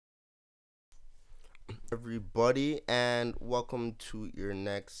everybody, and welcome to your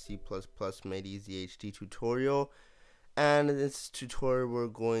next C++ Made Easy HD tutorial. And in this tutorial, we're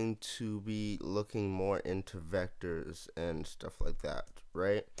going to be looking more into vectors and stuff like that,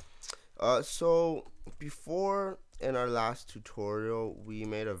 right? So before in our last tutorial, we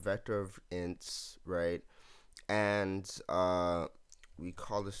made a vector of ints, right? And we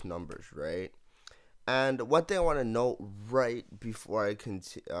call this numbers, right? And one thing I want to note right before I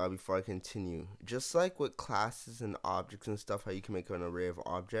continue, just like with classes and objects and stuff, how you can make an array of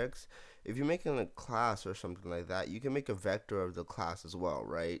objects. If you're making a class or something like that, you can make a vector of the class as well,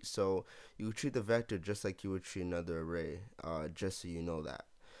 right? So you would treat the vector just like you would treat another array, just so you know that.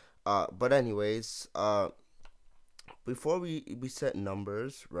 But anyways, before we set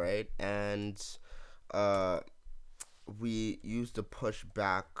numbers, right, and uh, we use the push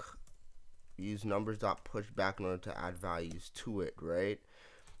back use numbers.pushback in order to add values to it, right?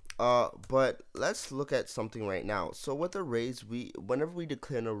 But let's look at something right now. So with arrays, whenever we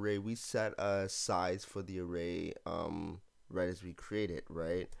declare an array, we set a size for the array right as we create it,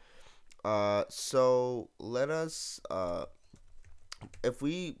 right? So let us if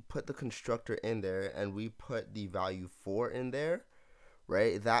we put the constructor in there and we put the value 4 in there,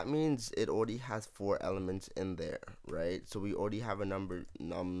 right, that means it already has 4 elements in there, right? So we already have a number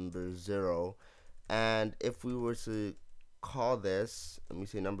 0, and if we were to call this, let me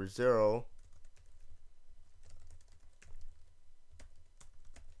say number 0,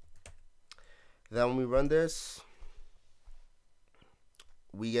 then when we run this,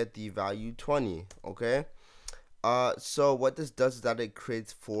 we get the value 20. Okay, so what this does is that it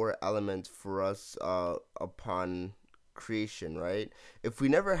creates 4 elements for us upon creation, right? If we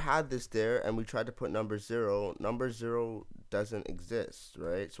never had this there and we tried to put number 0 doesn't exist,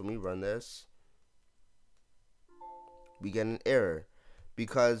 right? So when we run this, we get an error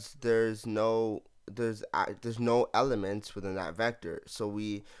because there's no elements within that vector. So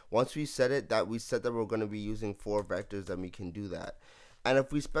once we set that we're going to be using 4 vectors, then we can do that. And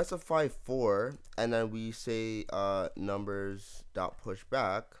if we specify 4 and then we say numbers dot push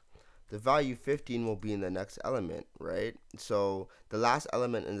back, the value 15 will be in the next element, right? So the last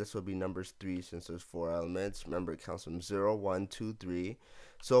element in this will be numbers 3, since there's 4 elements. Remember, it counts from 0, 1, 2, 3.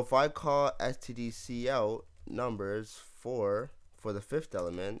 So if I call stdc out numbers 4 for the 5th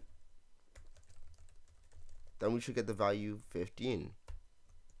element, then we should get the value 15.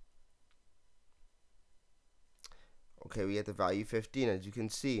 Okay, we get the value 15, as you can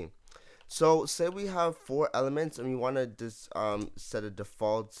see. So say we have 4 elements and we want to just set a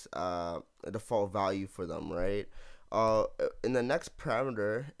default value for them, right? In the next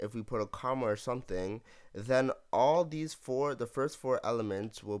parameter, if we put a comma or something, then all these the first 4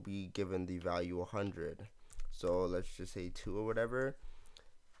 elements will be given the value 100. So let's just say 2 or whatever.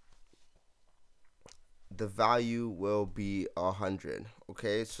 The value will be 100.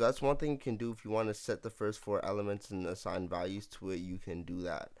 Okay, so that's one thing you can do if you want to set the first 4 elements and assign values to it. You can do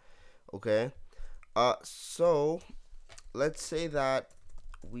that. Okay, so let's say that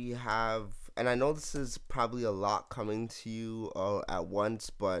we have, and I know this is probably a lot coming to you at once,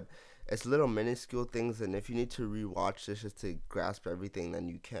 but it's little minuscule things, and if you need to rewatch this just to grasp everything, then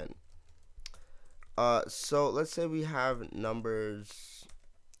you can. So let's say we have numbers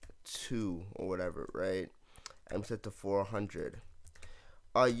 2 or whatever, right? I'm set to 400.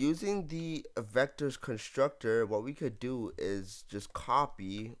 Using the vectors constructor, what we could do is just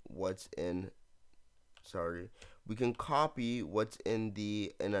copy what's in. We can copy what's in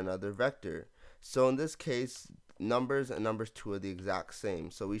another vector. So in this case, numbers and numbers 2 are the exact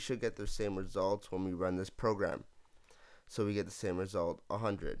same. So we should get the same results when we run this program. So we get the same result,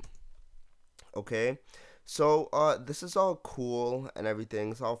 100. Okay. So this is all cool and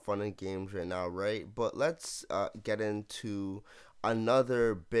everything. It's all fun and games right now, right? But let's get into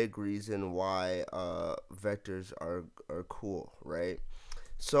another big reason why vectors are cool, right?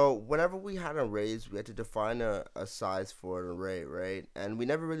 So whenever we had arrays, we had to define a size for an array, right? And we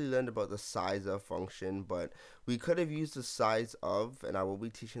never really learned about the size of function, but we could have used the size of, and I will be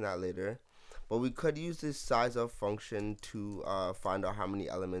teaching that later. But we could use this size of function to find out how many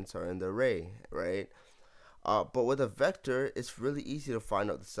elements are in the array, right? But with a vector, it's really easy to find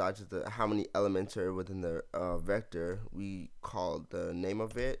out the size of how many elements are within the vector. We call the name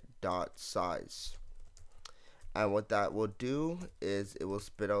of it dot size, and what that will do is it will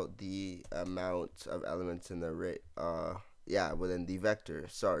spit out the amount of elements in the array. Within the vector.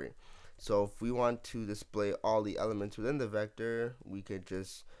 Sorry. So if we want to display all the elements within the vector, we could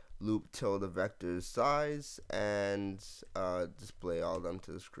just loop till the vector's size and display all of them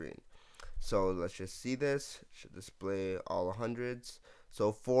to the screen. So let's just see this. It should display all hundreds.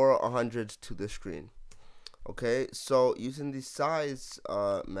 So 4 hundreds to the screen. Okay, so using the size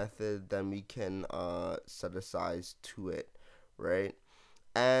method, then we can set a size to it, right?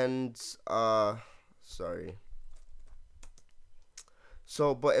 And sorry.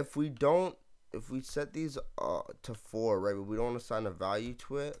 So, but if we don't, if we set these to 4, right, but we don't assign a value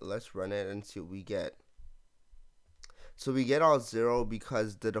to it, let's run it and see what we get. So we get all 0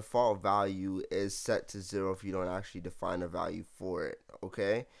 because the default value is set to 0 if you don't actually define a value for it,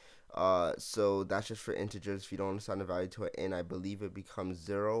 okay? So that's just for integers. If you don't assign a value to it, and I believe it becomes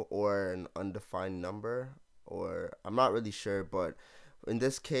 0 or an undefined number, or I'm not really sure, but in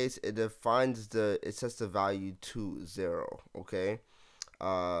this case, it sets the value to 0, okay?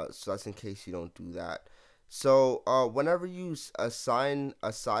 So that's in case you don't do that. So whenever you assign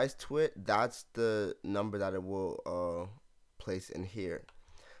a size to it, that's the number that it will place in here.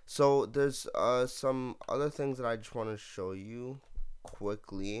 So there's some other things that I just want to show you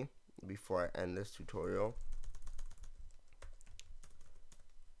quickly before I end this tutorial.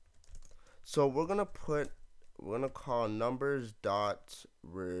 So we're gonna call numbers dot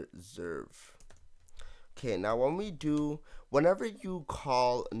reserve. Okay, now whenever you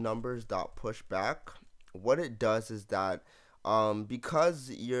call numbers.pushback, what it does is that because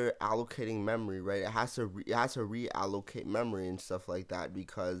you're allocating memory, right, it has to reallocate memory and stuff like that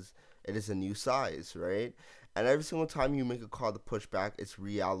because it is a new size, right? And every single time you make a call to pushback, it's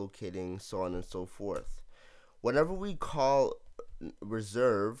reallocating, so on and so forth. Whenever we call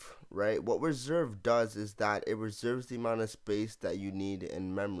reserve, right, what reserve does is that it reserves the amount of space that you need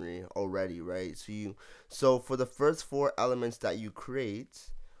in memory already, right? So for the first 4 elements that you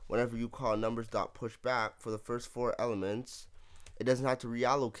create, whenever you call numbers.pushback, for the first 4 elements, it doesn't have to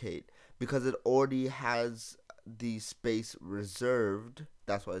reallocate because it already has the space reserved.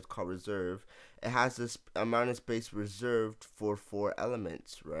 That's why it's called reserve. It has this amount of space reserved for 4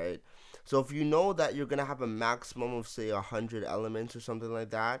 elements, right? So if you know that you're gonna have a maximum of say 100 elements or something like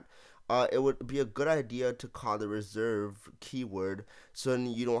that, it would be a good idea to call the reserve keyword so then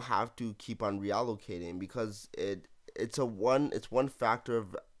you don't have to keep on reallocating because it's one factor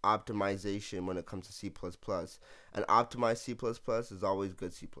of optimization when it comes to C++. And optimized C++ is always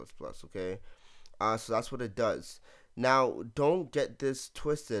good C++, okay? So that's what it does. Now, don't get this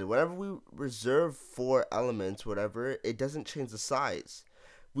twisted. Whenever we reserve 4 elements, whatever, it doesn't change the size.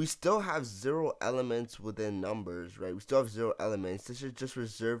 We still have 0 elements within numbers, right? We still have 0 elements. This is just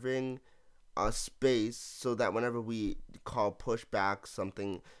reserving a space so that whenever we call pushback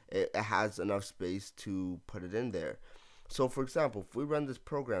something, it has enough space to put it in there. So for example, if we run this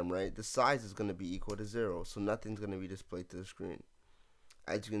program, right, the size is going to be equal to 0, so nothing's going to be displayed to the screen.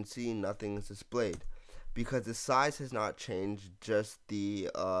 As you can see, nothing is displayed because the size has not changed, just the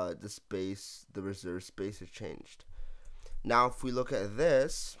space, the reserved space has changed. Now if we look at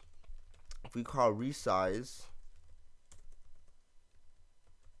this, if we call resize,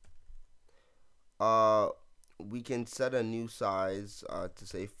 we can set a new size to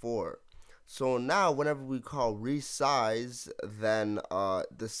say 4. So now whenever we call resize, then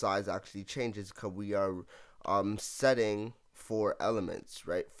the size actually changes because we are setting 4 elements,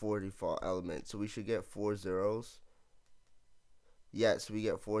 right? 4 default elements. So we should get 4 zeros. Yes, we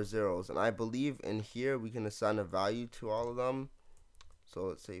get 4 zeros. And I believe in here we can assign a value to all of them. So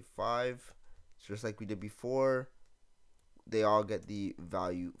let's say 5. It's just like we did before. They all get the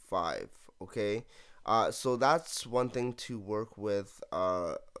value 5. Okay. So that's one thing to work with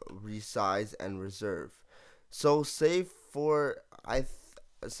resize and reserve. So say for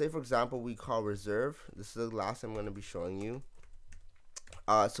example we call reserve. This is the last I'm going to be showing you.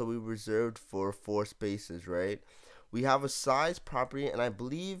 So we reserved for 4 spaces, right? We have a size property, and I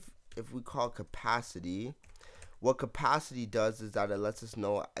believe if we call capacity, what capacity does is that it lets us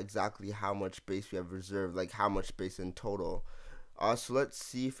know exactly how much space we have reserved, like how much space in total. So let's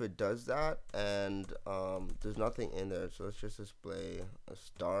see if it does that, and there's nothing in there, so let's just display a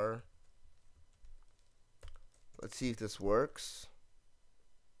star. Let's see if this works.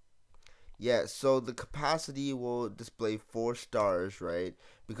 Yeah, so the capacity will display 4 stars, right?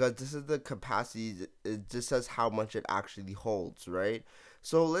 Because this is the capacity, it just says how much it actually holds, right?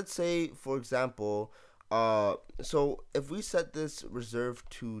 So let's say, for example, so if we set this reserve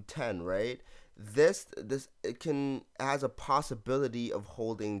to 10, right? It has a possibility of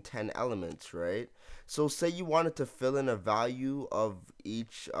holding 10 elements, right? So say you wanted to fill in a value of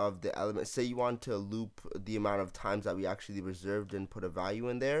each of the elements. Say you want to loop the amount of times that we actually reserved and put a value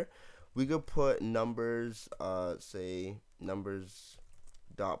in there. We could put numbers, say numbers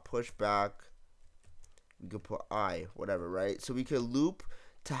dot pushback. We could put I, whatever, right? So we could loop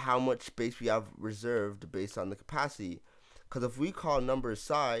to how much space we have reserved based on the capacity. Because if we call numbers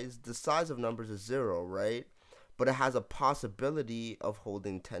size, the size of numbers is 0, right? But it has a possibility of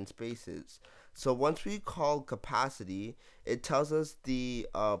holding 10 spaces. So once we call capacity, it tells us the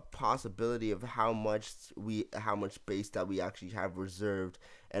possibility of how much space that we actually have reserved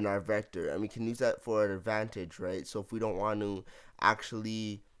in our vector, and we can use that for an advantage, right? So if we don't want to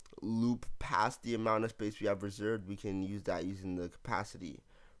actually loop past the amount of space we have reserved, we can use that using the capacity,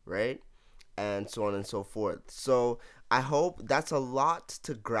 right? And so on and so forth. So I hope that's a lot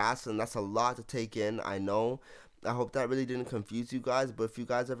to grasp and that's a lot to take in. I know. I hope that really didn't confuse you guys, but if you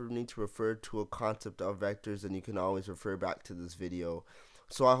guys ever need to refer to a concept of vectors, then you can always refer back to this video.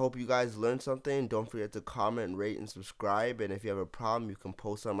 So I hope you guys learned something. Don't forget to comment, rate, and subscribe. And if you have a problem, you can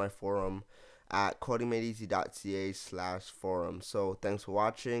post on my forum at codingmadeeasy.ca/forum. So thanks for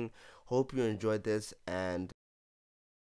watching. Hope you enjoyed this, and